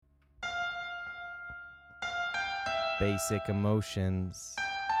Basic emotions,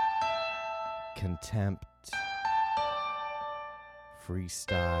 contempt,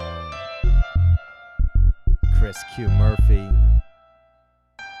 freestyle, Chris Q. Murphy,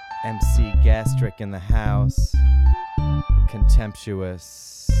 MC Gastric in the house,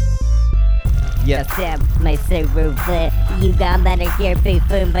 contemptuous. Yes, my silver foot. You got better gear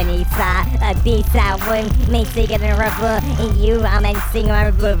food when you saw a piece out one. Me singing a rubber, and you I'm in singing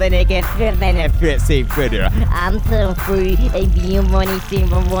a rubber and get driven a pretty footer. I'm so free, if you money see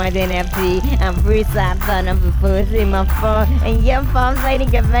for more than empty. I'm free, so I'm gonna be pussy my phone. And your phone's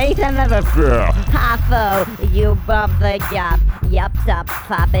waiting a face and never feel. Half you bump the job. Yup, stop,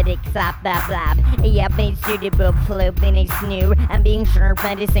 pop it, except that blab. Yup, ain't suitable, flip in a snoo. I'm being sure,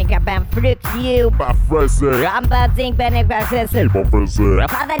 but I think about fruits you. Ba frisse, I'm buzzing, but I'm processing. ba frisse,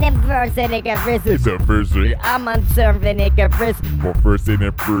 I'm an person, I can frisk. it's a frisse. I'm uncertain, I can frisk. Ba frisse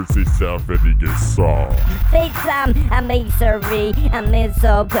en frisse self and it gets saw. Face I'm a survey. I'm in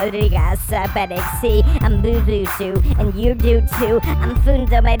so putting us up at see. I'm boo too, and you do too. I'm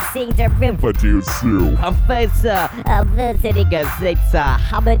fundamenting the rim. But you sue. I'm face I'm visiting a six.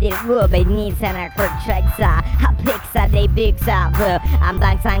 How about it will be needs and I could check. How picks are they big up? I'm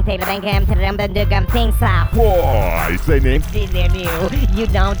back sang paper and cam to them. I'm things up. Boy, say name. You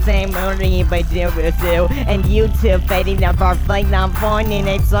don't say money, but you will do. And you two fading up our flight, not born in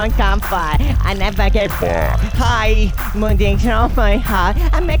a song campfire. I never get far. Hi, Monday, my heart.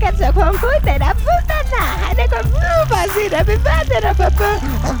 I make it so confused that I put that now. I never move. I see that I'm bad at a papa.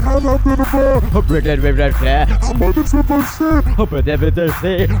 I'm up to the bar. I'm bringing with that fair. I'm on the triple C. I'm bringing the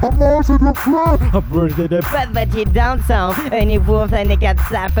sea. I'm also the front. I'm bringing the but you don't so. Any wolf and it gets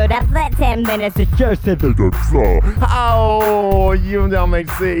sad for that. Let 10 minutes to just They got saw. Oh, you don't make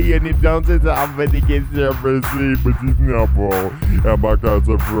see and you don't say I'm ready to get your see, but it's not ball. I'm back as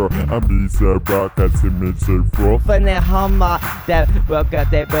a pro. I'm be so back as a mixer pro. From the hummer that woke up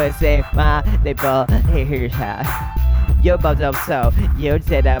the pussy, they both here's how. You both up so, you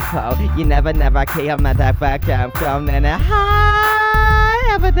said up po. You never kill motherfucker from and a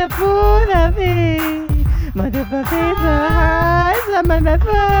high over the food of it. Motherfucker, I'm a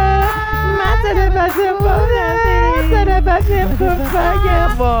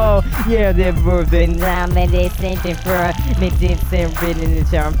yeah, they're moving down and they're thinking for me, dancing, reading,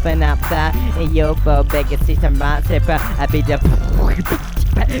 jumping up that. And you'll go back and see some monster. I be the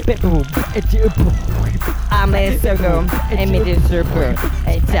I'm a circle, and me the circle.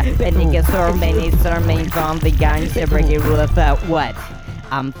 It's a nigga so many from the guns to bring it with what?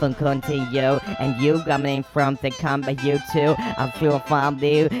 I'm from Contempt, and you coming from the combat you too. I feel from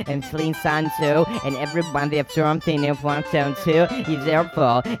you and Sling Sun too, and everyone that's something in one tone too. Is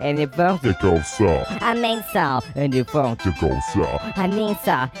therefore, and if They go saw. I mean so, and if To go saw. I mean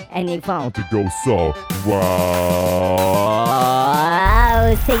so, and if To go saw. Wow.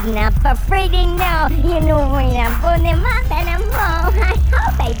 oh, sing up for Friday now. You know when I'm on the month and I'm low. I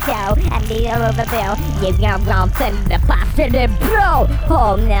hope I do. And the over bill, you got gone send the positive bro.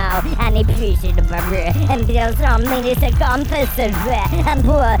 Oh no, and appreciate the barrier. And there's some minutes to confess it. And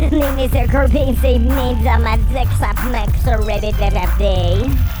poor minutes are curbing same needs. I'm a six up next already that a day.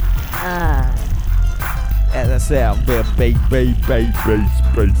 Yeah, that's it.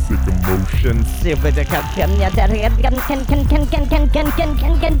 Basic emotions. Super the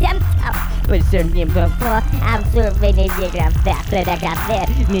but certainly before I'm serving it, you got that, but I got that.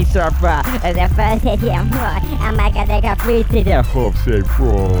 Me surfer, the first hit here, I'm like I got free to do. Hope say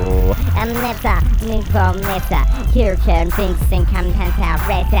bro. I'm Nessa, Nico Nessa. Here turn things and content out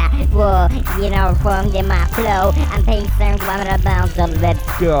resa. Well, you know, from the my flow, I'm thinking one about the let's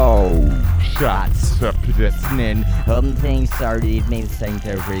Go. Shots up listening. Things started means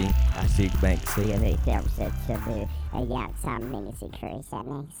sanctuary. I see Maxie. They don't set to be a yacht some mini security that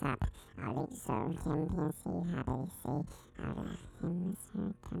makes up. I think so. Him can see how they see. How to him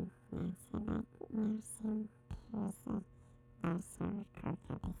certain massive nursing person. Also,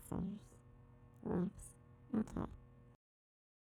 corporate officers. Yes. Okay.